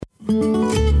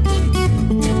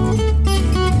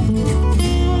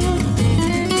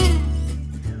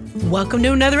Welcome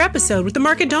to another episode with the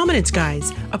Market Dominance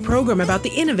Guys, a program about the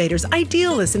innovators,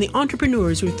 idealists, and the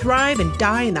entrepreneurs who thrive and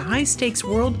die in the high-stakes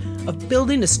world of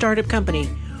building a startup company.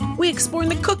 We explore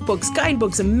the cookbooks,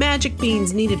 guidebooks, and magic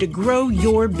beans needed to grow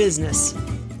your business.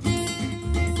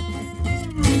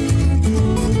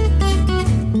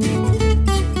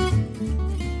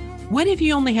 What if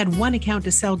you only had one account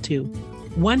to sell to?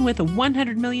 One with a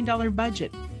 $100 million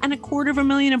budget and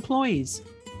 $250,000 employees.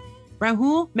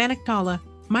 Rahul Maniktala,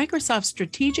 Microsoft's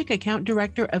Strategic Account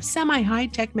Director of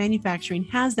Semi-High-Tech Manufacturing,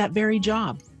 has that very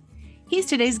job. He's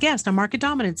today's guest on Market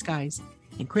Dominance Guys,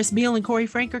 and Chris Beall and Corey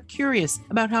Frank are curious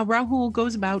about how Rahul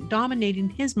goes about dominating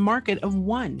his market of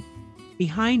one.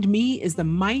 Behind me is the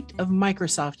might of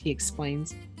Microsoft, he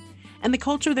explains, and the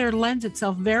culture there lends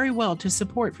itself very well to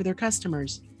support for their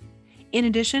customers. In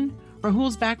addition,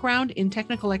 Rahul's background in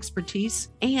technical expertise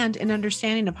and an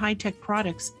understanding of high-tech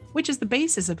products, which is the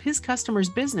basis of his customer's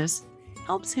business,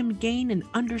 helps him gain an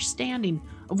understanding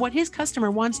of what his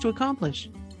customer wants to accomplish.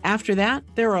 After that,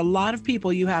 there are a lot of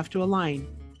people you have to align.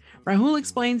 Rahul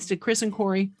explains to Chris and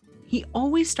Corey, he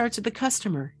always starts with the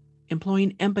customer,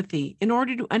 employing empathy in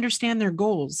order to understand their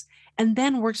goals, and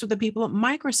then works with the people at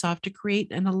Microsoft to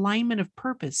create an alignment of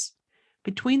purpose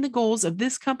between the goals of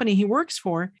this company he works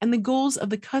for and the goals of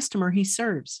the customer he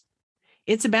serves.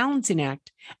 It's a balancing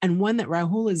act, and one that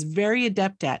Rahul is very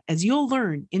adept at, as you'll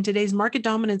learn in today's Market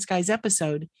Dominance Guys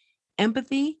episode,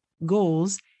 Empathy,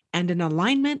 Goals, and an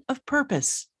Alignment of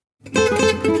Purpose.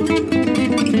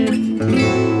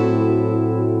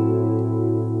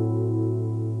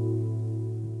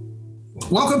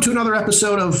 Welcome to another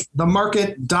episode of the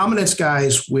Market Dominance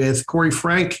Guys with Corey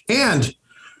Frank and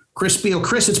Chris Beall.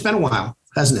 Chris, it's been a while,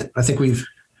 hasn't it? I think we've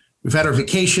had our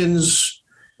vacations,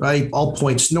 right? All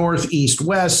points north, east,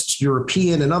 west,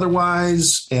 European and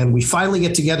otherwise. And we finally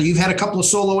get together. You've had a couple of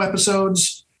solo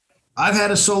episodes. I've had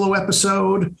a solo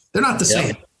episode. They're not the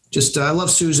same. Just, I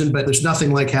love Susan, but there's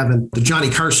nothing like having the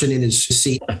Johnny Carson in his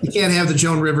seat. You can't have the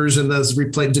Joan Rivers and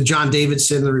the John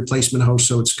Davidson, the replacement host.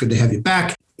 So it's good to have you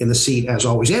back in the seat as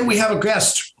always. And we have a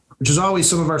guest, which is always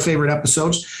some of our favorite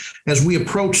episodes. As we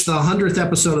approach the 100th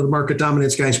episode of the Market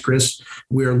Dominance Guys, Chris,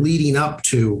 we're leading up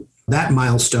to that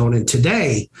milestone. And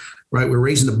today, right, we're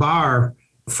raising the bar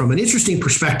from an interesting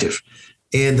perspective.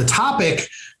 And the topic,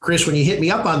 Chris, when you hit me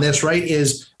up on this, right,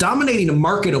 is dominating a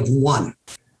market of one.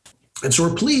 And so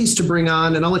we're pleased to bring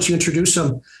on, and I'll let you introduce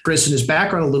him, Chris, and his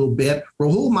background a little bit,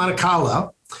 Rahul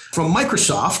Maniktala from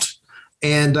Microsoft.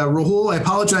 And Rahul, I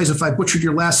apologize if I butchered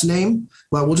your last name.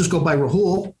 Well, we'll just go by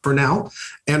Rahul for now.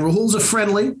 And Rahul's a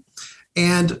friendly.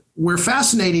 And we're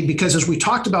fascinated because, as we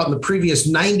talked about in the previous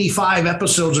 95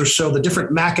 episodes or so, the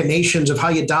different machinations of how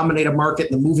you dominate a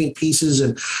market and the moving pieces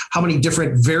and how many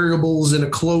different variables in a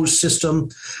closed system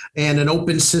and an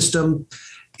open system.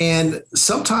 And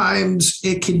sometimes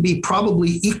it can be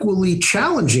probably equally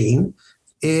challenging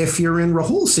if you're in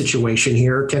Rahul's situation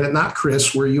here, can it not,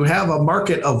 Chris, where you have a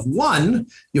market of one,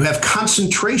 you have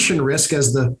concentration risk,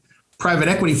 as the private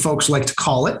equity folks like to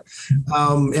call it.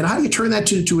 And how do you turn that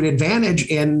to an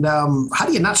advantage, and how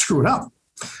do you not screw it up?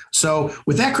 So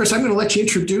with that, Chris, I'm going to let you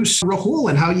introduce Rahul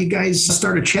and how you guys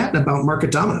started chatting about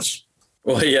market dominance.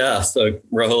 Well, yeah. So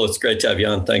Rahul, it's great to have you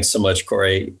on. Thanks so much,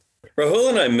 Corey. Rahul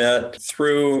and I met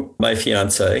through my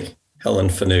fiance, Helen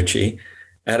Fanucci,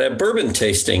 at a bourbon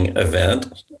tasting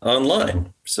event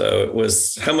online. So it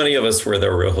was, how many of us were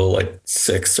there, Rahul? Like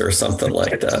 6 or something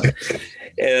like that.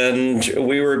 And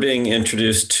we were being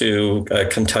introduced to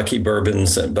Kentucky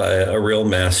bourbons by a real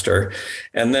master.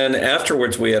 And then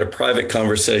afterwards, we had a private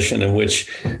conversation in which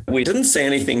we didn't say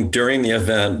anything during the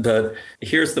event, but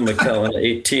here's the Macallan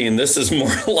 18. This is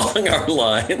more along our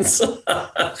lines. So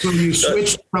you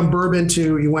switched from bourbon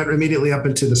you went immediately up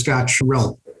into the Scotch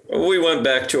realm. We went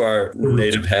back to our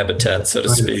native habitat, so to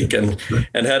speak, and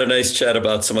had a nice chat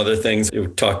about some other things.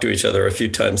 We've talked to each other a few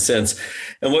times since.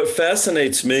 And what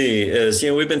fascinates me is,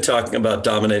 we've been talking about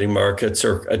dominating markets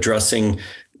or addressing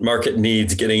market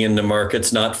needs, getting into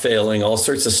markets, not failing, all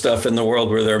sorts of stuff in the world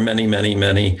where there are many, many,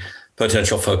 many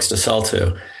potential folks to sell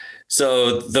to.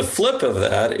 So the flip of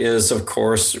that is, of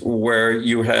course, where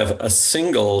you have a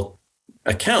single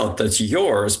account that's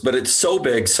yours, but it's so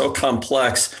big, so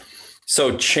complex,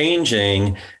 so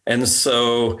changing, and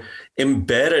so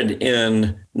embedded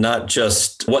in not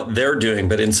just what they're doing,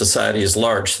 but in society as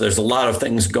large. So there's a lot of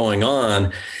things going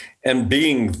on, and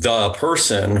being the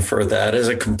person for that is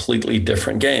a completely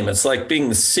different game. It's like being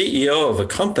the CEO of a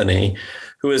company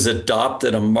who has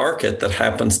adopted a market that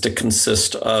happens to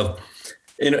consist of,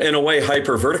 in a way,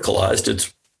 hyper verticalized.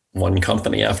 It's one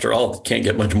company after all. Can't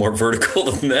get much more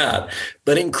vertical than that,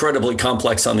 but incredibly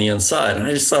complex on the inside. And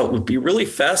I just thought it would be really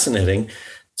fascinating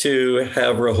to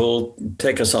have Rahul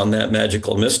take us on that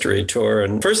magical mystery tour.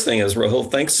 And first thing is,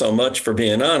 Rahul, thanks so much for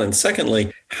being on. And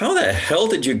secondly, how the hell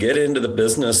did you get into the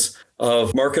business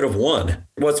of Market of One?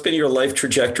 What's been your life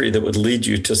trajectory that would lead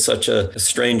you to such a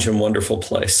strange and wonderful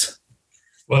place?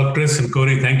 Well, Chris and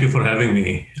Corey, thank you for having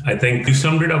me. I think you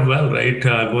summed it up well, right?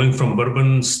 Going from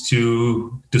bourbons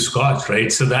to Scotch,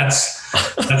 right? So that's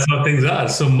how things are.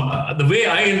 So the way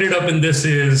I ended up in this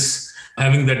is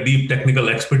having that deep technical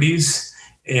expertise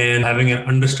and having an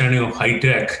understanding of high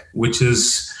tech, which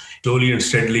is slowly and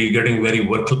steadily getting very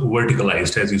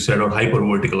verticalized, as you said, or hyper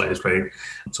verticalized, right?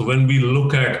 So when we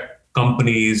look at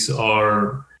companies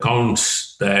or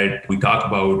accounts that we talk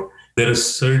about, there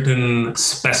is certain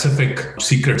specific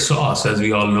secret sauce, as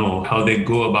we all know, how they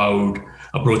go about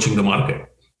approaching the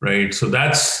market, right? So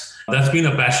that's been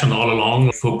a passion all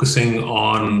along, focusing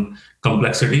on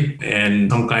complexity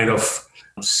and some kind of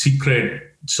secret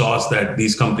sauce that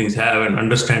these companies have and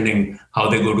understanding how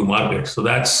they go to market. So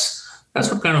that's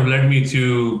what kind of led me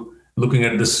to looking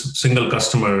at this single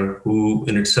customer who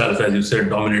in itself, as you said,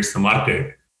 dominates the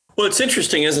market. Well, it's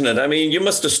interesting, isn't it? I mean, you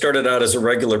must have started out as a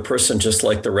regular person, just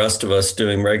like the rest of us,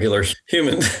 doing regular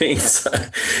human things.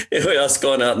 Us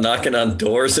going out knocking on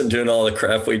doors and doing all the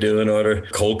crap we do in order,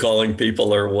 cold calling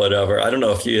people or whatever. I don't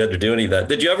know if you had to do any of that.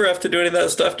 Did you ever have to do any of that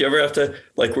stuff? Do you ever have to,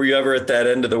 were you ever at that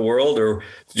end of the world, or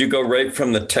did you go right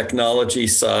from the technology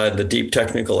side, the deep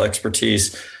technical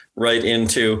expertise, right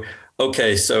into,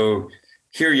 okay, so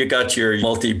here you got your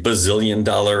multi-bazillion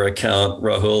dollar account,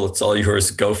 Rahul. It's all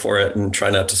yours. Go for it and try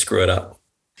not to screw it up.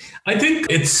 I think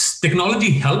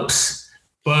technology helps,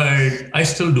 but I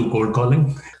still do cold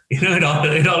calling.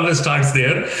 It always starts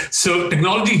there. So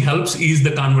technology helps ease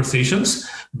the conversations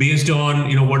based on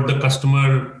what the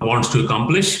customer wants to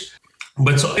accomplish.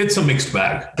 But so it's a mixed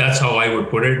bag. That's how I would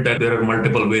put it, that there are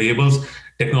multiple variables.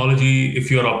 Technology, if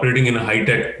you're operating in a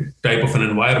high-tech type of an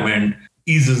environment,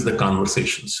 eases the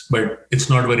conversations, but it's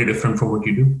not very different from what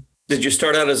you do. Did you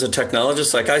start out as a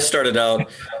technologist? Like I started out,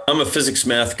 I'm a physics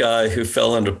math guy who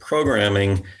fell into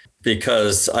programming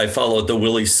because I followed the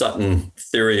Willie Sutton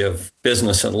theory of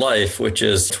business and life, which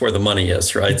is it's where the money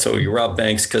is, right? So you rob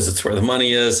banks because it's where the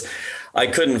money is. I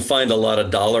couldn't find a lot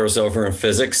of dollars over in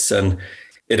physics, and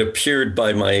it appeared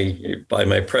by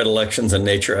my predilections and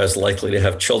nature as likely to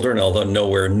have children, although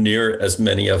nowhere near as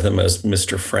many of them as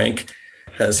Mr. Frank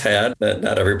has had.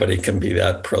 Not everybody can be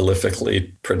that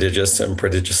prolifically prodigious and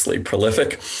prodigiously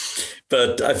prolific.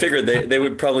 But I figured they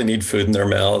would probably need food in their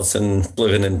mouths and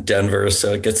living in Denver,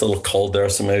 so it gets a little cold there,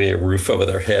 so maybe a roof over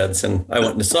their heads. And I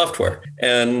went into software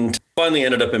and finally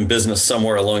ended up in business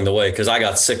somewhere along the way because I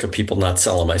got sick of people not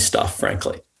selling my stuff,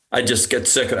 frankly. I'd just get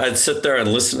sick. I'd sit there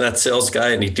and listen to that sales guy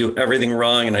and he'd do everything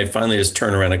wrong. And I'd finally just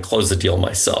turn around and close the deal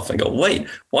myself and go, wait,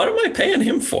 what am I paying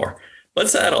him for?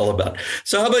 What's that all about?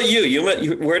 So how about you?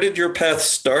 Where did your path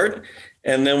start?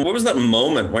 And then what was that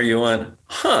moment where you went,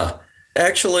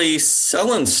 actually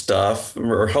selling stuff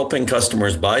or helping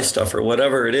customers buy stuff or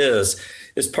whatever it is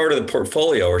part of the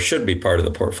portfolio or should be part of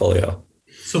the portfolio?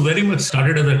 So very much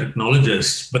started as a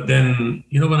technologist, but then,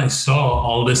 when I saw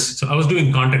all this, so I was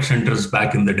doing contact centers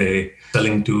back in the day,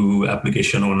 selling to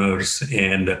application owners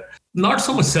and not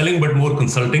so much selling, but more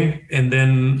consulting. And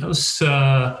then I was,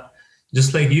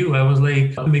 just like you, I was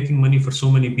like, I'm making money for so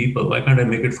many people. Why can't I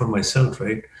make it for myself,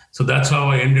 right? So that's how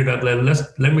I ended up like,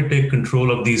 let me take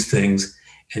control of these things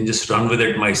and just run with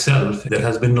it myself. There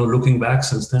has been no looking back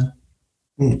since then.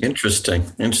 Interesting.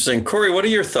 Corey, what are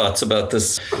your thoughts about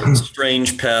this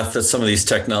strange path that some of these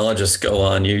technologists go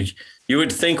on? You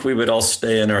would think we would all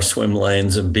stay in our swim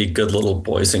lanes and be good little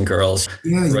boys and girls,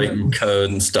 writing code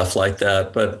and stuff like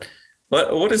that. But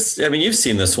you've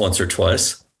seen this once or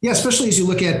twice. Yeah, especially as you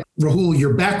look at, Rahul,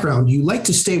 your background, you like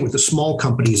to stay with the small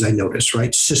companies, I noticed,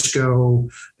 right? Cisco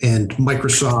and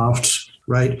Microsoft,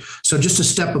 right? So just a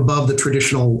step above the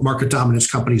traditional market dominance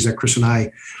companies that Chris and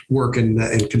I work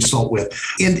and consult with.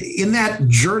 And in that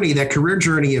journey, that career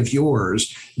journey of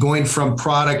yours, going from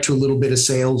product to a little bit of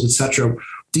sales, et cetera,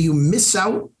 do you miss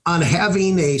out on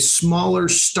having a smaller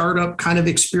startup kind of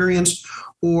experience?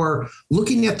 Or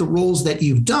looking at the roles that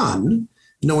you've done,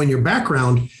 knowing your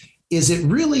background, is it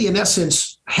really, in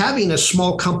essence, having a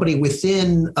small company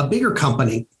within a bigger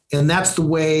company? And that's the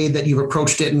way that you've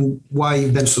approached it and why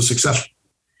you've been so successful?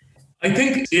 I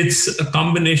think it's a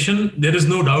combination. There is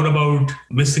no doubt about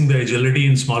missing the agility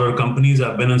in smaller companies.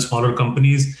 I've been in smaller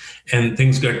companies and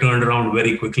things get turned around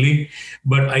very quickly.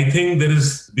 But I think there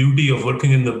is beauty of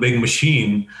working in the big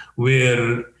machine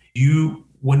where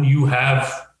when you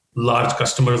have large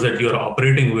customers that you're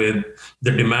operating with,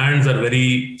 the demands are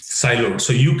very siloed.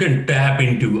 So you can tap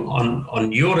into,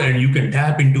 on your end, you can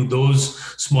tap into those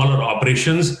smaller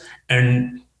operations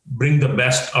and bring the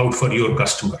best out for your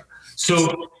customer.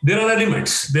 So there are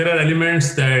elements that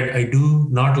I do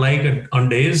not like on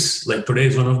days, like today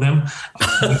is one of them.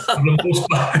 For the most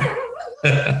part.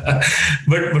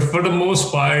 but for the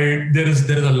most part, there is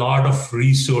a lot of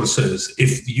resources.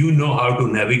 If you know how to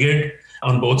navigate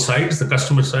on both sides, the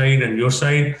customer side and your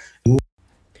side.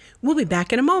 We'll be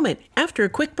back in a moment after a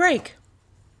quick break.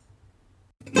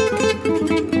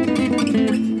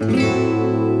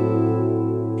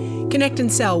 Connect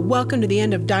and Sell, welcome to the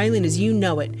end of dialing as you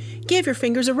know it. Give your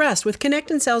fingers a rest with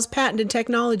Connect and Sell's patented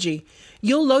technology.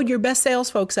 You'll load your best sales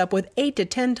folks up with 8 to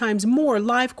 10 times more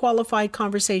live qualified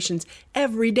conversations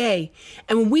every day.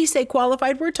 And when we say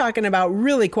qualified, we're talking about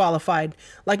really qualified,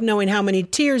 like knowing how many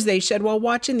tears they shed while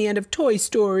watching the end of Toy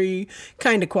Story,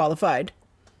 kind of qualified.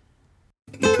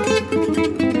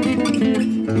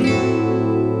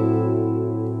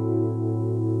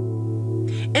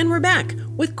 And we're back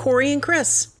with Corey and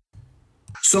Chris.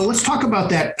 So let's talk about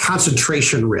that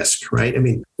concentration risk, right? I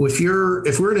mean, if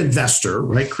we're an investor,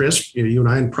 right, Chris, you and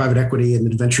I in private equity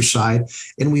and the venture side,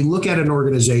 and we look at an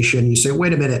organization, you say,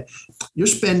 wait a minute, you're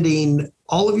spending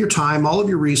all of your time, all of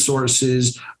your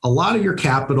resources, a lot of your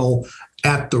capital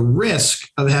at the risk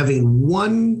of having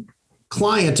one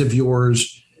client of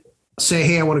yours say,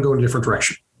 hey, I want to go in a different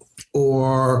direction.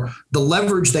 Or the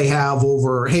leverage they have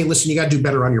over, hey, listen, you got to do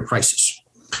better on your prices.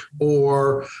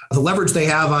 Or the leverage they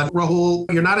have on,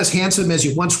 Rahul, you're not as handsome as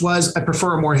you once was. I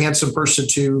prefer a more handsome person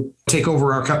to take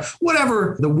over our company.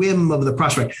 Whatever the whim of the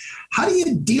prospect. How do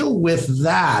you deal with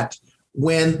that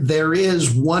when there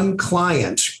is one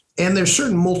client and there's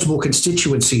certain multiple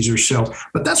constituencies or so?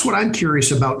 But that's what I'm curious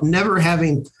about, never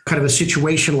having kind of a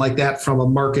situation like that from a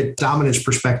market dominance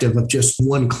perspective of just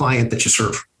one client that you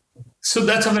serve. So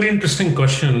that's a very interesting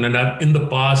question. And in the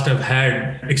past, I've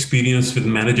had experience with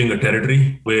managing a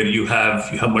territory where you have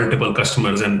multiple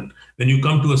customers. And when you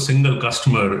come to a single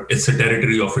customer, it's a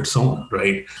territory of its own,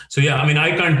 right? So yeah, I mean,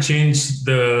 I can't change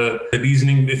the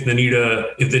reasoning if they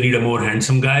need a more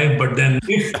handsome guy. But then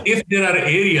if there are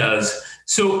areas,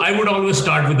 so I would always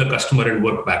start with the customer and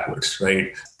work backwards,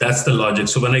 right? That's the logic.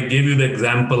 So when I gave you the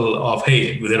example of,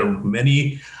 hey, there are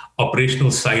many operational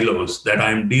silos that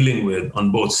I'm dealing with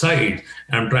on both sides.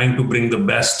 I'm trying to bring the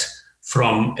best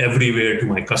from everywhere to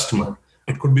my customer.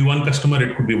 It could be one customer,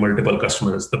 it could be multiple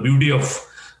customers. The beauty of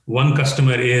one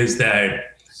customer is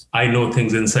that I know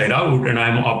things inside out and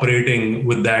I'm operating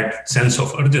with that sense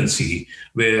of urgency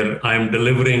where I'm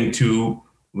delivering to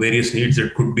various needs.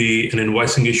 It could be an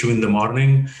invoicing issue in the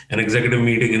morning, an executive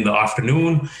meeting in the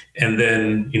afternoon, and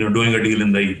then, doing a deal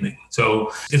in the evening.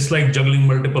 So it's like juggling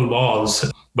multiple balls.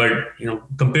 But,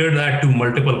 compare that to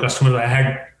multiple customers I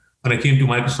had when I came to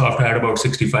Microsoft. I had about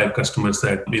 65 customers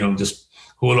that, just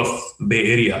whole of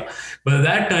Bay Area. But at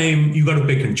that time, you got to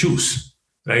pick and choose,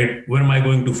 right? Where am I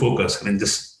going to focus? And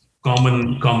just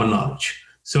common knowledge.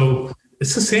 So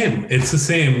it's the same.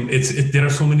 There are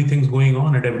so many things going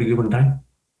on at every given time.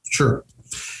 Sure.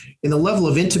 And the level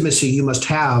of intimacy you must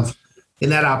have in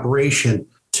that operation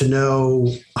to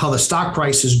know how the stock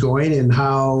price is going and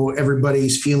how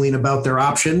everybody's feeling about their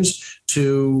options,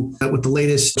 to what the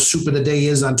latest soup of the day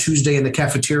is on Tuesday in the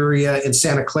cafeteria in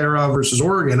Santa Clara versus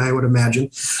Oregon, I would imagine.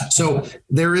 So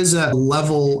there is a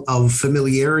level of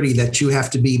familiarity that you have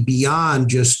to be beyond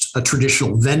just a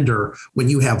traditional vendor when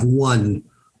you have one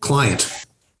client.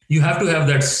 You have to have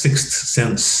that sixth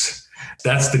sense.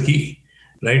 That's the key.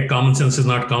 Right? Common sense is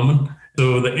not common.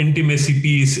 So the intimacy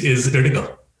piece is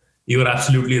critical. You are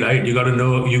absolutely right. You got to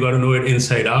know it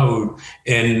inside out.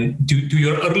 And to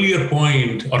your earlier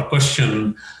point or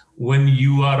question, when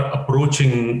you are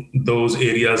approaching those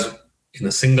areas in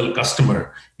a single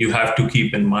customer, you have to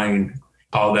keep in mind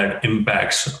how that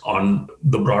impacts on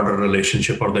the broader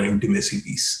relationship or the intimacy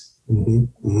piece.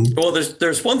 Mm-hmm. Mm-hmm. Well,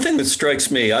 there's one thing that strikes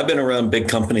me. I've been around big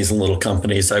companies and little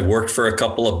companies. I worked for a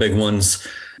couple of big ones,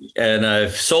 and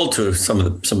I've sold to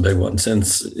some big ones. And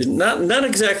it's not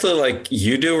exactly like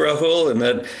you do, Rahul, in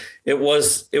that it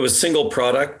was single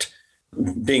product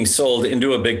being sold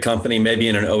into a big company, maybe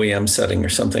in an OEM setting or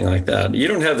something like that. You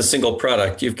don't have the single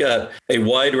product. You've got a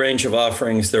wide range of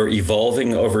offerings. They're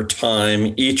evolving over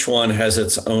time. Each one has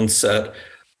its own set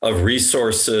of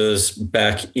resources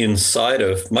back inside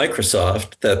of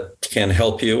Microsoft that can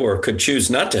help you or could choose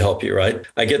not to help you, right?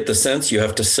 I get the sense you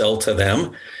have to sell to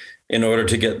them in order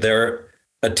to get their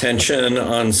attention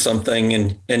on something.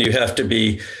 And you have to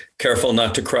be careful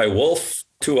not to cry wolf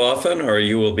too often or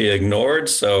you will be ignored.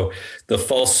 So the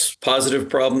false positive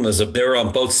problem is that they're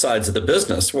on both sides of the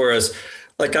business. Whereas,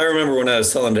 like I remember when I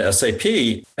was selling to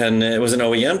SAP and it was an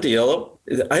OEM deal,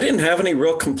 I didn't have any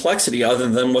real complexity other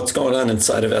than what's going on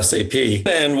inside of SAP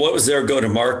and what was their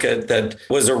go-to-market that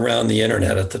was around the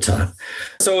internet at the time.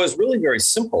 So it was really very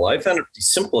simple. I found it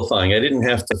simplifying. I didn't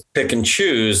have to pick and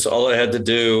choose. All I had to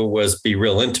do was be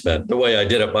real intimate. The way I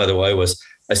did it, by the way, was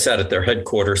I sat at their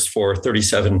headquarters for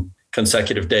 37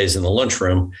 consecutive days in the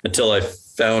lunchroom until I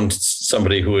found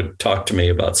somebody who would talk to me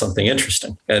about something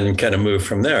interesting and kind of move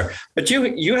from there. But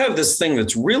you have this thing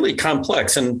that's really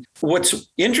complex. And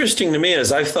what's interesting to me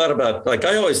is I've thought about, like,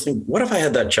 I always think, what if I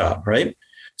had that job, right?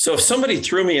 So if somebody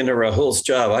threw me into Rahul's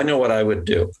job, I know what I would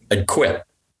do. I'd quit.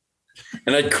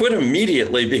 And I'd quit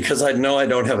immediately because I know I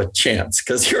don't have a chance,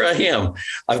 because here I am.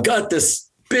 I've got this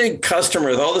big customer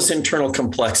with all this internal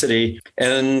complexity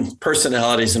and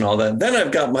personalities and all that. Then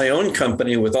I've got my own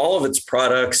company with all of its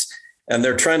products, and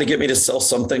they're trying to get me to sell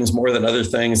some things more than other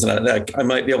things. And I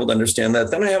might be able to understand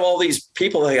that. Then I have all these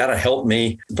people that got to help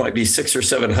me. There might be 600 or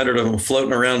 700 of them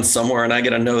floating around somewhere, and I got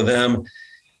to know them.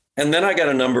 And then I got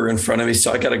a number in front of me.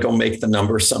 So I got to go make the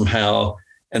number somehow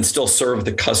and still serve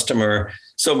the customer.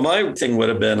 So my thing would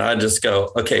have been, I'd just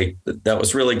go, okay, that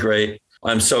was really great.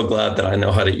 I'm so glad that I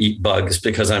know how to eat bugs,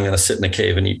 because I'm going to sit in a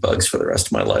cave and eat bugs for the rest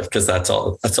of my life, because that's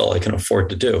all I can afford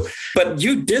to do. But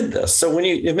you did this. So when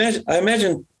you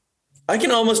imagine, I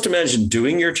can almost imagine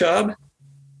doing your job.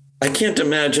 I can't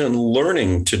imagine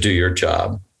learning to do your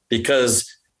job,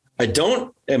 because I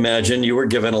don't imagine you were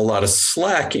given a lot of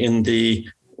slack in the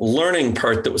learning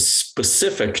part that was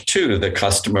specific to the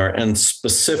customer and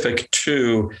specific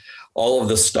to all of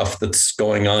the stuff that's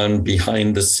going on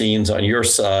behind the scenes on your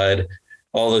side,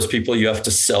 all those people you have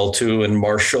to sell to and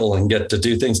marshal and get to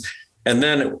do things. And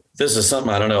then this is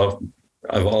something I don't know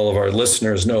if all of our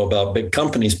listeners know about big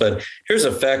companies, but here's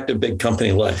a fact of big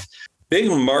company life. Big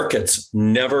markets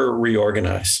never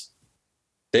reorganize.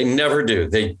 They never do.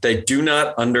 They do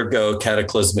not undergo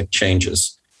cataclysmic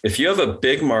changes. If you have a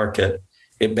big market,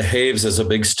 it behaves as a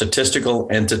big statistical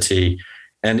entity.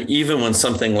 And even when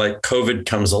something like COVID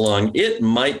comes along, it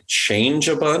might change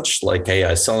a bunch. Like, hey,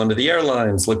 I sell into the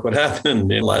airlines. Look what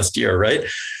happened in last year, right?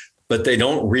 But they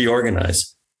don't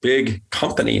reorganize. Big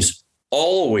companies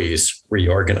always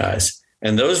reorganize.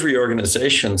 And those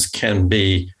reorganizations can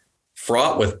be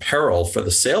fraught with peril for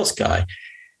the sales guy.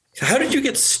 How did you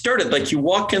get started? Like, you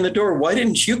walk in the door, why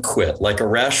didn't you quit like a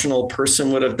rational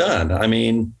person would have done? I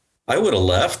mean, I would have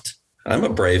left. I'm a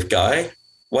brave guy.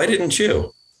 Why didn't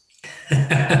you?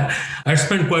 I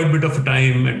spent quite a bit of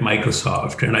time at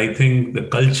Microsoft, and I think the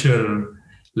culture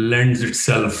lends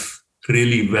itself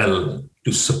really well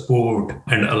to support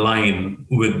and align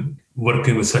with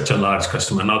working with such a large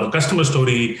customer. Now, the customer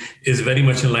story is very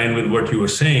much in line with what you were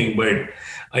saying, but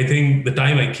I think the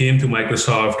time I came to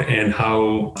Microsoft and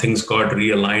how things got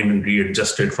realigned and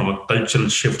readjusted from a cultural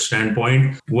shift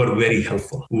standpoint were very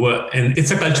helpful. And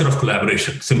it's a culture of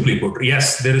collaboration, simply put.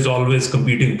 Yes, there is always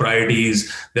competing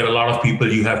priorities. There are a lot of people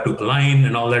you have to align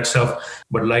and all that stuff.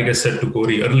 But like I said to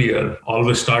Corey earlier,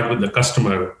 always start with the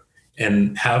customer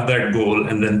and have that goal,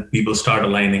 and then people start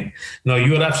aligning. Now,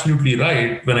 you are absolutely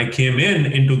right. When I came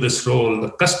into this role,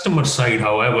 the customer side,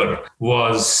 however,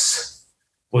 was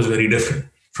very different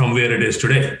from where it is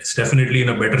today. It's definitely in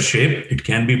a better shape. It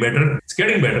can be better. It's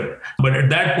getting better. But at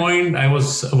that point, I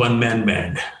was a one-man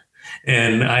band.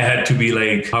 And I had to be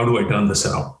like, how do I turn this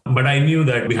around? But I knew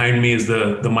that behind me is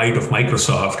the might of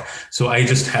Microsoft. So I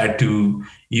just had to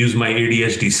use my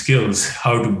ADHD skills,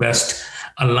 how to best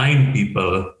align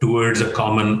people towards a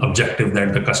common objective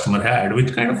that the customer had,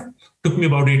 which kind of took me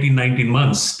about 18, 19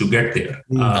 months to get there.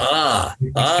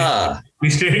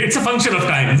 It's a function of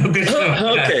time.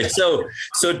 Okay. So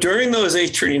during those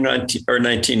 18 or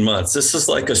 19 months, this is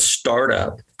like a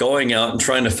startup going out and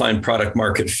trying to find product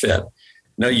market fit.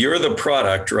 Now you're the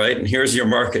product, right? And here's your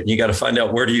market. And you got to find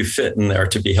out where do you fit in there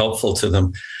to be helpful to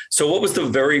them. So what was the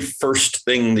very first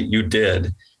thing that you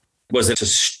did? Was it to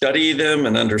study them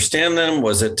and understand them?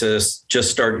 Was it to just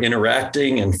start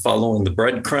interacting and following the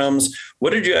breadcrumbs? What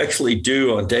did you actually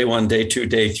do on day 1, day 2,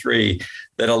 day 3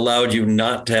 that allowed you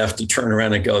not to have to turn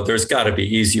around and go, there's got to be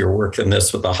easier work than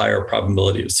this with a higher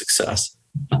probability of success?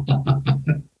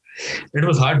 It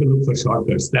was hard to look for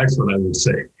shortcuts. That's what I would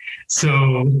say.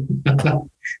 So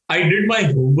I did my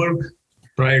homework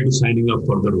prior to signing up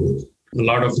for the role. A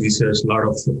lot of research, a lot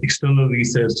of external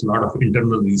research, a lot of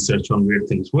internal research on where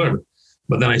things were.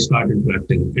 But then I started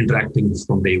interacting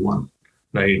from day one,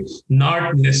 right?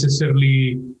 Not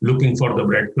necessarily looking for the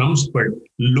breadcrumbs, but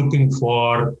looking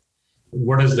for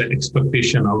what is the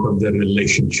expectation out of the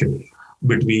relationship.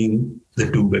 between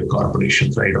the two big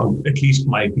corporations, right? On at least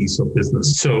my piece of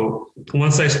business. So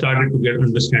once I started to get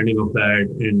understanding of that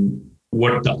and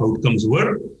what the outcomes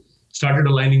were, started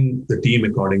aligning the team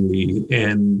accordingly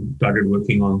and started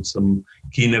working on some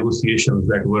key negotiations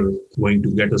that were going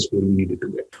to get us where we needed to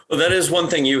get. Well, that is one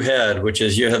thing you had, which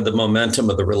is you had the momentum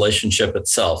of the relationship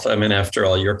itself. I mean, after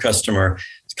all, your customer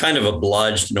is kind of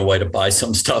obliged in a way to buy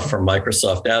some stuff from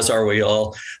Microsoft, as are we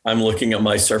all. I'm looking at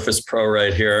my Surface Pro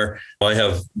right here. I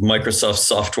have Microsoft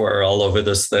software all over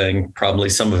this thing. Probably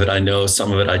some of it I know,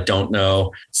 some of it I don't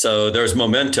know. So there's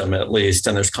momentum at least.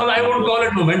 And there's well, I won't call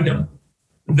it momentum.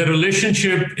 The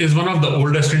relationship is one of the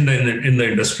oldest in the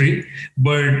industry,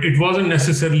 but it wasn't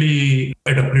necessarily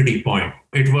at a pretty point.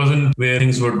 It wasn't where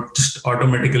things would just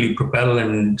automatically propel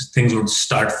and things would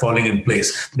start falling in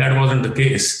place. That wasn't the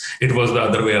case. It was the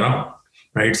other way around,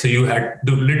 right? So you had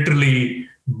to literally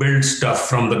build stuff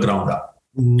from the ground up.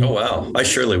 Oh, wow. I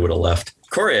surely would have left.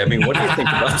 Corey, I mean, what do you think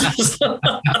about this?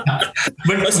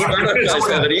 But startup guys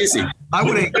have it easy. I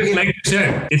would, like you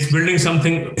said, it's building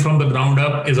something from the ground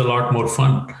up is a lot more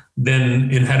fun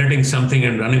than inheriting something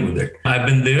and running with it. I've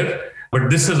been there, but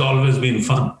this has always been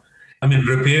fun. I mean,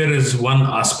 repair is one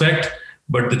aspect,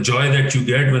 but the joy that you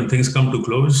get when things come to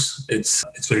close, it's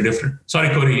very different. Sorry,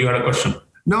 Corey, you had a question.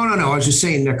 No. I was just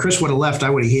saying that Chris would have left, I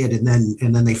would have hid, and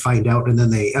then they find out, and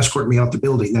then they escort me out the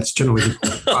building. That's generally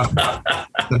the process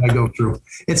that I go through.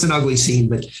 It's an ugly scene,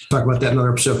 but talk about that in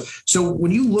another episode. So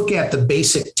when you look at the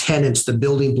basic tenets, the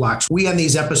building blocks, we on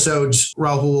these episodes,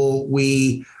 Rahul,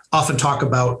 we often talk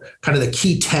about kind of the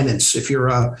key tenets. If you're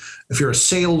a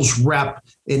sales rep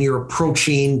and you're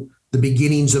approaching the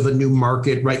beginnings of a new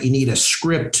market, right? You need a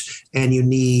script and you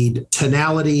need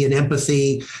tonality and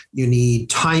empathy. You need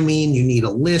timing. You need a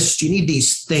list. You need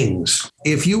these things.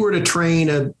 If you were to train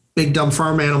a big dumb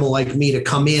farm animal like me to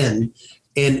come in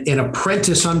and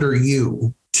apprentice under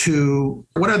you to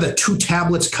what are the 2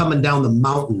 tablets coming down the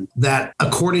mountain that,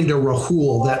 according to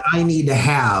Rahul, that I need to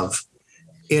have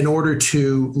in order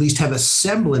to at least have a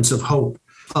semblance of hope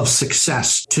of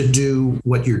success to do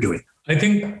what you're doing? I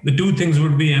think the 2 things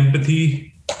would be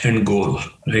empathy and goal,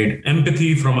 right?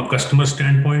 Empathy from a customer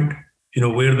standpoint,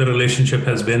 where the relationship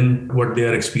has been, what they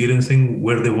are experiencing,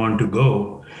 where they want to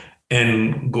go,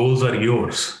 and goals are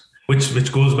yours,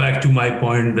 which goes back to my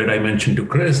point that I mentioned to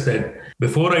Chris, that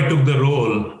before I took the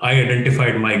role, I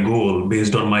identified my goal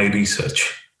based on my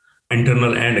research,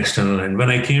 internal and external. And when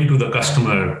I came to the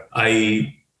customer,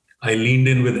 I leaned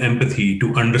in with empathy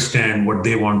to understand what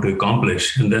they want to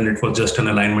accomplish. And then it was just an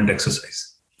alignment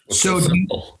exercise. So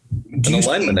simple. An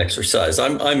alignment exercise.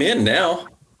 I'm in now.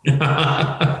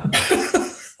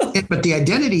 But the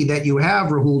identity that you have,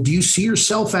 Rahul, do you see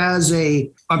yourself as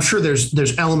I'm sure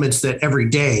there's elements that every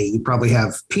day you probably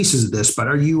have pieces of this, but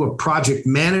are you a project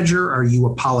manager? Are you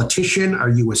a politician? Are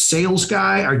you a sales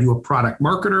guy? Are you a product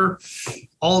marketer?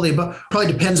 All the above.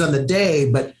 Probably depends on the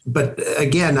day, but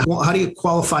again, how do you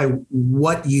qualify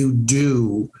what you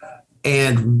do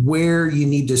and where you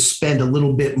need to spend a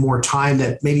little bit more time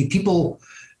that maybe people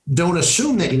don't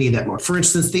assume that you need that more? For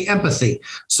instance, the empathy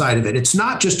side of it. It's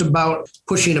not just about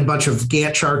pushing a bunch of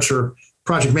Gantt charts or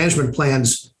project management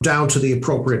plans down to the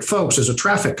appropriate folks as a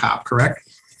traffic cop, correct?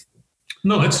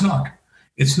 No, it's not.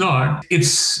 It's not.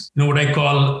 It's what I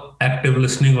call active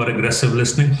listening or aggressive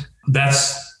listening.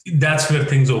 That's where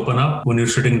things open up when you're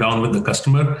sitting down with the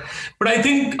customer. But I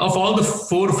think of all the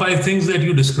 4 or 5 things that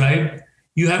you described,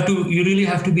 you really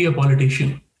have to be a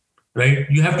politician, right?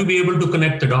 You have to be able to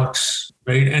connect the dots,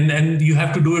 right? And you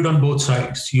have to do it on both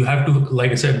sides. You have to,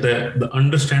 like I said, the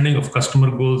understanding of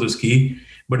customer goals is key,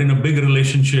 but in a big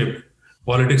relationship,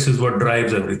 politics is what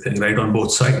drives everything, right? On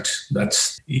both sides.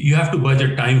 You have to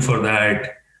budget time for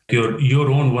that, your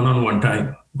own one-on-one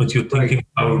time, but you're thinking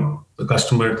about the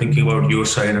customer, thinking about your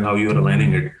side and how you're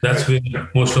aligning it. That's where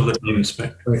most of the time is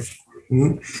spent. Right.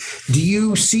 Mm-hmm. Do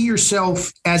you see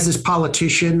yourself as this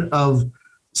politician of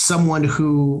someone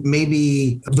who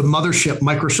maybe the mothership,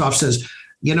 Microsoft, says,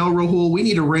 Rahul, we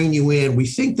need to rein you in. We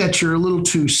think that you're a little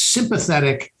too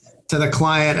sympathetic to the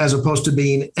client as opposed to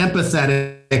being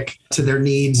empathetic to their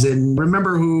needs. And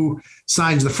remember who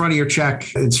signs the front of your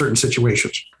check in certain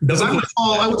situations. Because I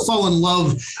would fall in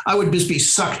love. I would just be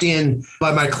sucked in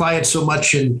by my client so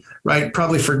much and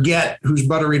probably forget who's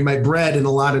buttering my bread in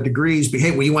a lot of degrees. But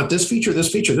hey, well, you want this feature, this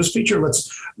feature, this feature?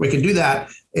 We can do that.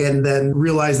 And then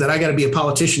realize that I got to be a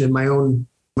politician in my own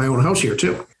house here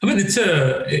too. I mean, it's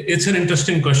an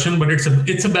interesting question, but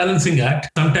it's a balancing act.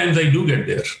 Sometimes I do get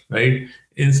there, right?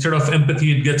 Instead of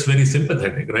empathy, it gets very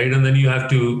sympathetic, right? And then you have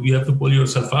to pull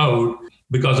yourself out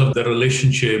because of the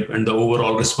relationship and the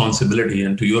overall responsibility.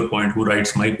 And to your point, who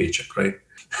writes my paycheck, right?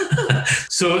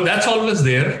 So that's always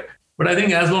there. But I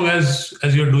think as long as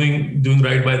you're doing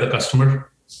right by the customer,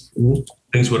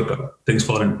 things work out, things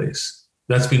fall in place.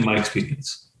 That's been my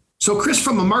experience. So, Chris,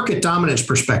 from a market dominance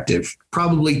perspective,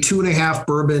 probably 2.5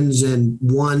 bourbons and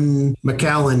 1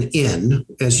 Macallan in,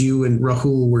 as you and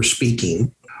Rahul were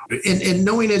speaking. And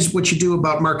knowing as what you do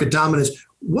about market dominance,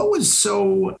 what was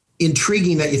so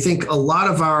intriguing that you think a lot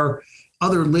of our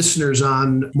other listeners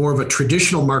on more of a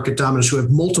traditional market dominance who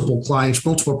have multiple clients,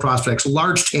 multiple prospects,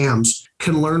 large TAMs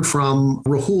can learn from,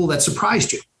 Rahul, that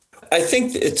surprised you? I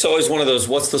think it's always one of those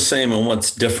what's the same and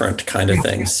what's different kind of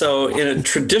things. So in a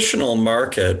traditional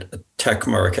market, a tech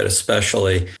market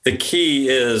especially, the key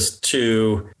is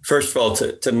to, first of all,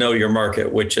 to know your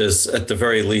market, which is at the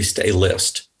very least a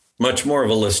list, much more of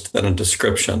a list than a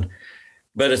description.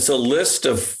 But it's a list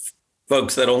of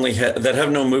folks that only that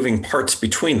have no moving parts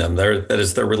between them. That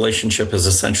is, their relationship is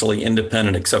essentially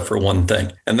independent except for one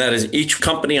thing. And that is each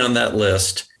company on that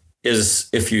list is,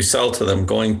 if you sell to them,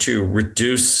 going to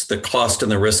reduce the cost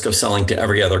and the risk of selling to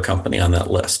every other company on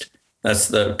that list. That's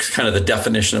the kind of the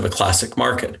definition of a classic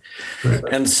market. Right.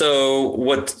 And so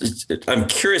what I'm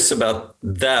curious about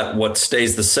that, what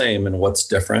stays the same and what's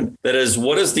different, that is,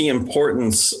 what is the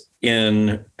importance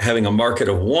in having a market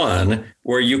of one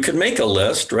where you could make a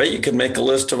list, right? You could make a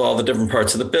list of all the different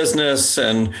parts of the business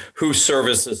and who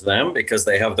services them because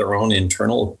they have their own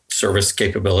internal service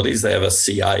capabilities. They have a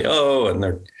CIO and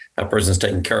that person's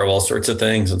taking care of all sorts of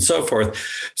things and so forth.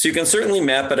 So you can certainly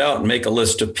map it out and make a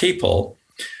list of people,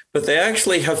 but they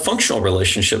actually have functional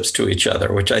relationships to each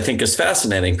other, which I think is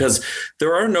fascinating because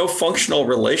there are no functional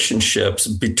relationships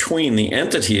between the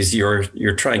entities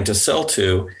you're trying to sell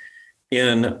to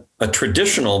in a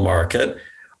traditional market,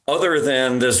 other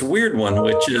than this weird one,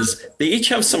 which is they each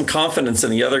have some confidence in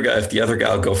the other guy if the other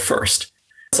guy will go first.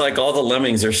 It's like all the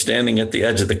lemmings are standing at the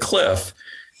edge of the cliff.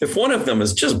 If one of them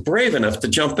is just brave enough to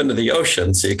jump into the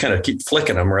ocean, so you kind of keep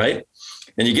flicking them, right?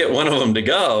 And you get one of them to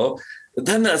go,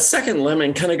 then that second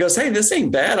lemming kind of goes, hey, this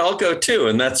ain't bad, I'll go too.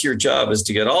 And that's your job, is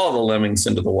to get all the lemmings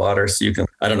into the water. So you can,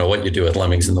 I don't know what you do with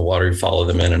lemmings in the water, you follow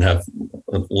them in and have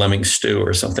lemming stew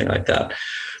or something like that.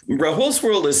 Rahul's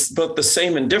world is both the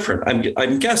same and different,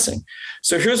 I'm guessing.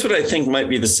 So here's what I think might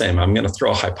be the same. I'm going to throw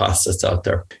a hypothesis out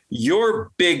there.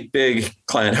 Your big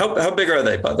client, how big are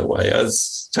they, by the way?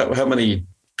 How many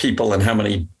people and how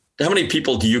many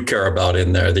people do you care about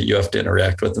in there that you have to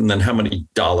interact with? And then how many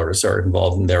dollars are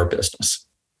involved in their business?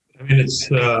 I mean, it's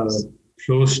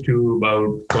close to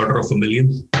about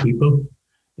 250,000 people.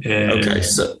 And okay,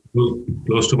 so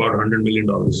close to about $100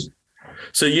 million.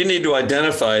 So you need to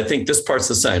identify, I think this part's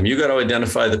the same. You got to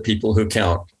identify the people who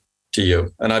count to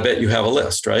you. And I bet you have a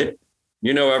list, right?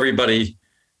 You know everybody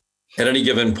at any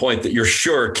given point that you're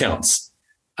sure counts.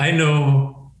 I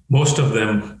know most of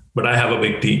them, but I have a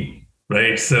big team,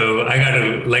 right? So I got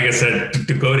to, like I said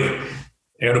to Cody,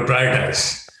 I got to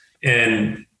prioritize.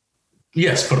 And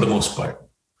yes, for the most part.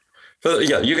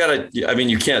 Yeah, you got to, I mean,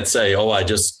 you can't say,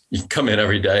 you come in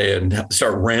every day and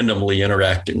start randomly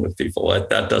interacting with people.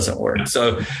 That doesn't work. Yeah.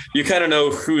 So you kind of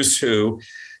know who's who.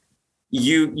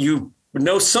 You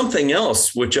know something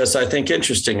else, which is, I think,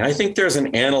 interesting. I think there's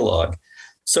an analog.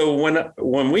 So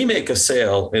when we make a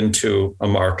sale into a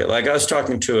market, like I was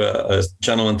talking to a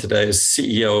gentleman today, a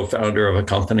CEO, founder of a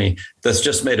company that's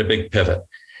just made a big pivot,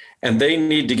 and they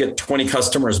need to get 20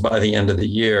 customers by the end of the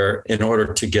year in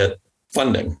order to get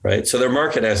funding, right? So their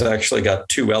market has actually got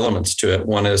two elements to it.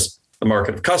 One is the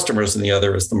market of customers and the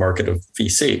other is the market of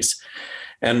VCs.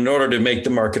 And in order to make the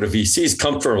market of VCs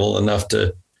comfortable enough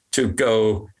to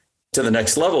go to the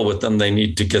next level with them, they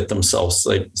need to get themselves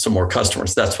some more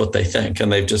customers. That's what they think. And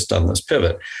they've just done this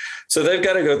pivot. So they've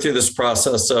got to go through this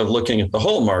process of looking at the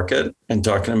whole market and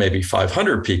talking to maybe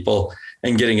 500 people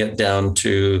and getting it down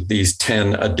to these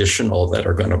 10 additional that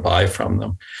are going to buy from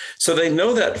them. So they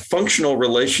know that functional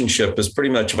relationship is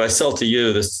pretty much, if I sell to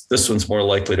you, this one's more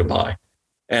likely to buy.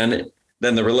 And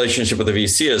then the relationship with the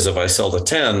VC is, if I sell to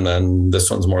 10, then this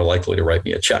one's more likely to write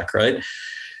me a check, right?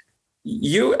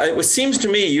 It seems to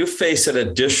me you face an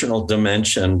additional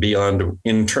dimension beyond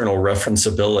internal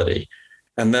referenceability.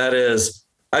 And that is,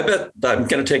 I bet I'm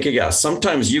going to take a guess.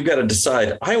 Sometimes you've got to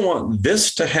decide, I want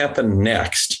this to happen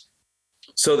next,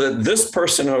 so that this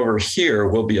person over here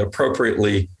will be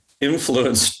appropriately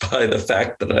influenced by the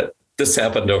fact that this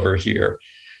happened over here.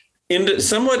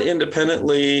 Somewhat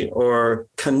independently or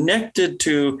connected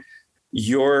to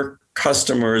your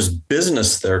customer's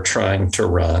business they're trying to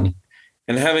run,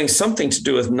 and having something to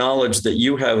do with knowledge that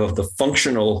you have of the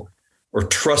functional or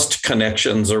trust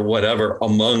connections or whatever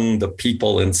among the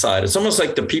people inside. It's almost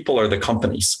like the people are the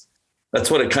companies.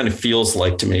 That's what it kind of feels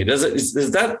like to me. Is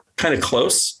that kind of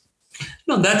close?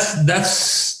 No, that's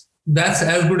as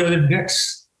good as it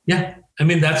gets. Yeah. I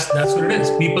mean, that's what it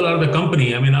is. People are the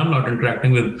company. I mean, I'm not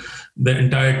interacting with the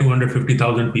entire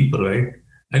 250,000 people, right?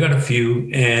 I got a few.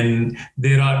 And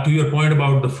there are, to your point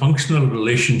about the functional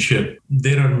relationship,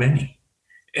 there are many.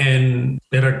 And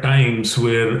there are times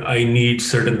where I need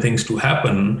certain things to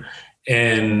happen.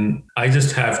 And I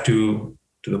just have to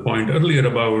the point earlier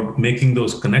about making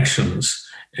those connections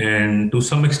and to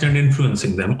some extent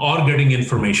influencing them or getting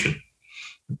information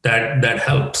that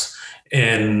helps,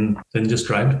 and then just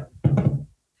drive it.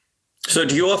 So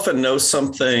do you often know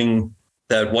something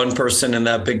that one person in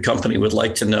that big company would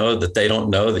like to know that they don't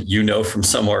know, that you know from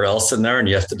somewhere else in there, and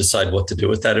you have to decide what to do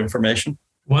with that information?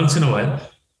 Once in a while.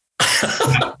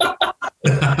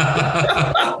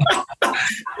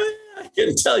 I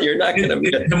can tell you're not going to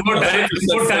be the more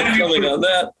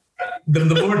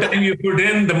time you put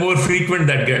in, the more frequent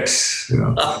that gets.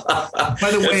 Yeah. By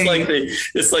the way,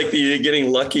 it's like the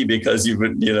getting lucky because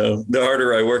the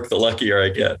harder I work, the luckier I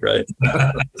get, right?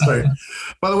 Sorry.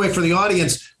 By the way, for the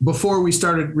audience, before we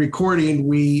started recording,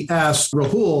 we asked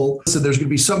Rahul, so there's going to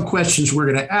be some questions we're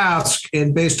going to ask,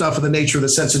 and based off of the nature of the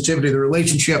sensitivity of the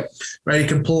relationship, right, you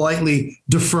can politely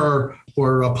defer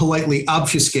or politely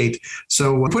obfuscate.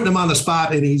 So we're putting him on the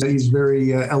spot, and he's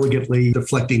very elegantly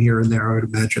deflecting here and there, I would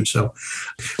imagine. So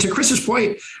to Chris's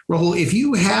point, Rahul, if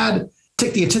you had,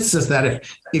 take the antithesis of that,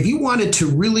 if you wanted to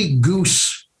really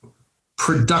goose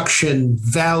production,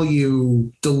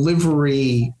 value,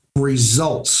 delivery,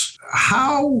 results,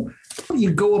 how do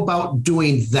you go about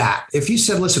doing that? If you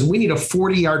said, listen, we need a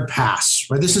 40-yard pass,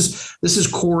 right? This is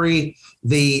Corey,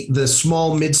 the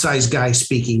small, mid-sized guy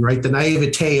speaking, right? The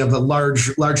naivete of a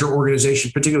larger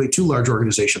organization, particularly two large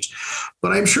organizations.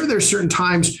 But I'm sure there's certain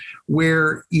times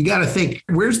where you got to think,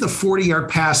 where's the 40-yard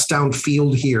pass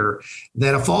downfield here?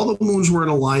 That if all the moons were in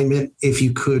alignment, if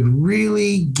you could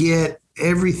really get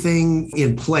everything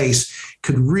in place,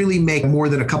 could really make more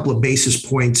than a couple of basis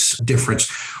points difference.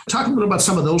 Talk a little about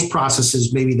some of those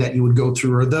processes maybe that you would go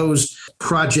through, or those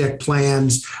project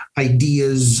plans,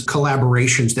 ideas,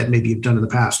 collaborations that maybe you've done in the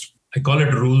past. I call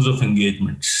it rules of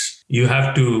engagements. You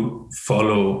have to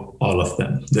follow all of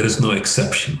them. There is no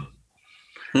exception.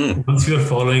 Once you're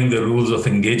following the rules of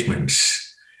engagements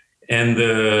and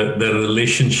the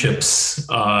relationships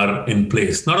are in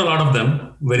place, not a lot of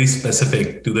them, very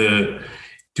specific to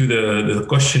the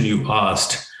question you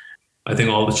asked, I think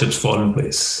all the chips fall in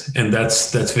place. And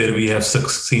that's where we have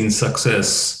seen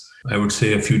success, I would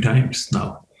say, a few times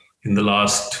now in the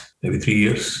last maybe 3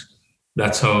 years.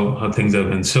 That's how things have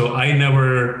been. So I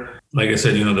never, like I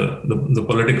said, the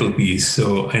political piece.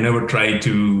 So I never try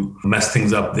to mess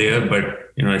things up there, but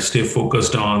I stay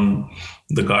focused on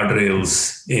the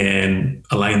guardrails and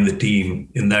align the team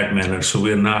in that manner. So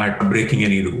we're not breaking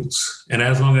any rules. And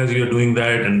as long as you're doing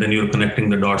that, and then you're connecting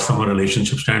the dots from a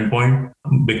relationship standpoint,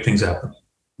 big things happen.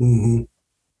 Mm-hmm.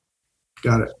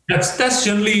 Got it. That's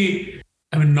generally,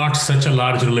 not such a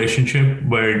large relationship,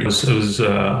 but I was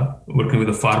working with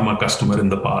a pharma customer in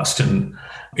the past, and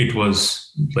it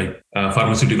was like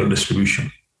pharmaceutical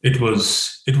distribution. It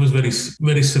was very,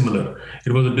 very similar.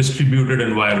 It was a distributed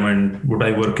environment. What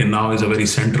I work in now is a very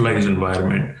centralized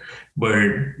environment, but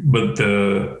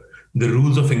the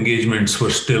rules of engagements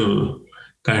were still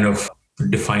kind of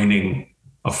defining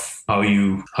of how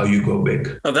you go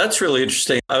big. Oh, that's really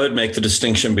interesting. I would make the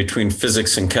distinction between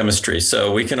physics and chemistry.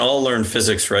 So we can all learn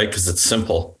physics, right? Because it's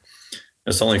simple.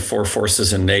 There's only 4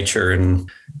 forces in nature, and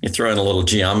you throw in a little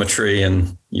geometry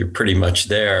and you're pretty much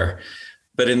there.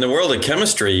 But in the world of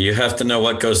chemistry, you have to know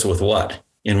what goes with what,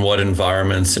 in what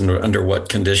environments and under what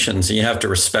conditions. And you have to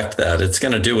respect that. It's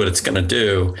going to do what it's going to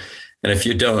do. And if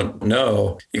you don't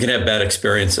know, you can have bad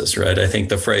experiences, right? I think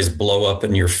the phrase blow up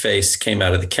in your face came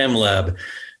out of the chem lab,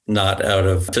 not out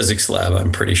of physics lab,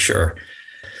 I'm pretty sure.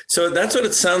 So that's what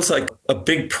it sounds like a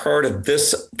big part of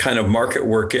this kind of market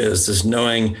work is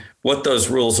knowing what those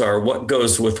rules are, what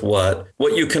goes with what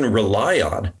you can rely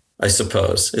on, I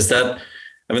suppose. Is that...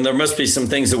 there must be some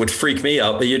things that would freak me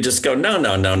out, but you just go,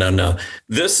 no.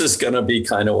 This is going to be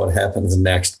kind of what happens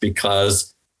next,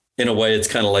 because in a way, it's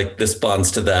kind of like this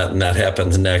bonds to that and that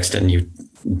happens next. And you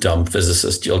dumb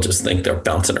physicist, you'll just think they're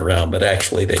bouncing around, but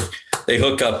actually they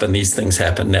hook up and these things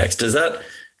happen next. Is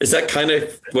that kind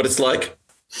of what it's like?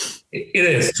 It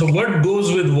is. So what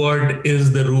goes with what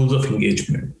is the rules of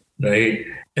engagement, right?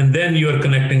 And then you are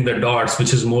connecting the dots,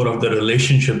 which is more of the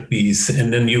relationship piece.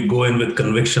 And then you go in with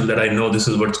conviction that I know this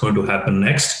is what's going to happen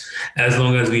next. As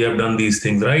long as we have done these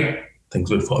things right, things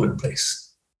will fall in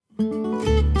place.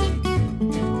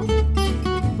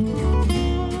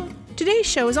 Today's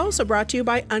show is also brought to you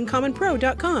by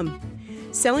UncommonPro.com.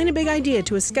 Selling a big idea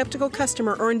to a skeptical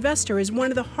customer or investor is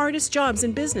one of the hardest jobs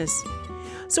in business.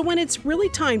 So when it's really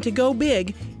time to go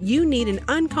big, you need an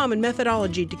uncommon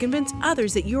methodology to convince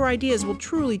others that your ideas will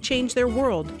truly change their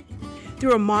world.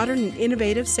 Through a modern and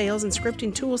innovative sales and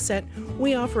scripting tool set,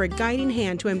 we offer a guiding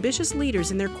hand to ambitious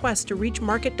leaders in their quest to reach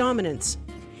market dominance.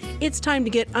 It's time to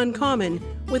get uncommon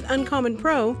with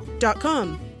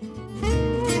uncommonpro.com.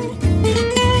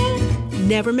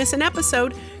 Never miss an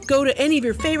episode. Go to any of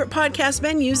your favorite podcast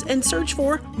venues and search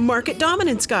for Market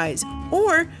Dominance Guys,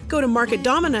 or go to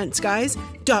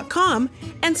marketdominanceguys.com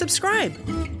and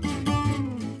subscribe.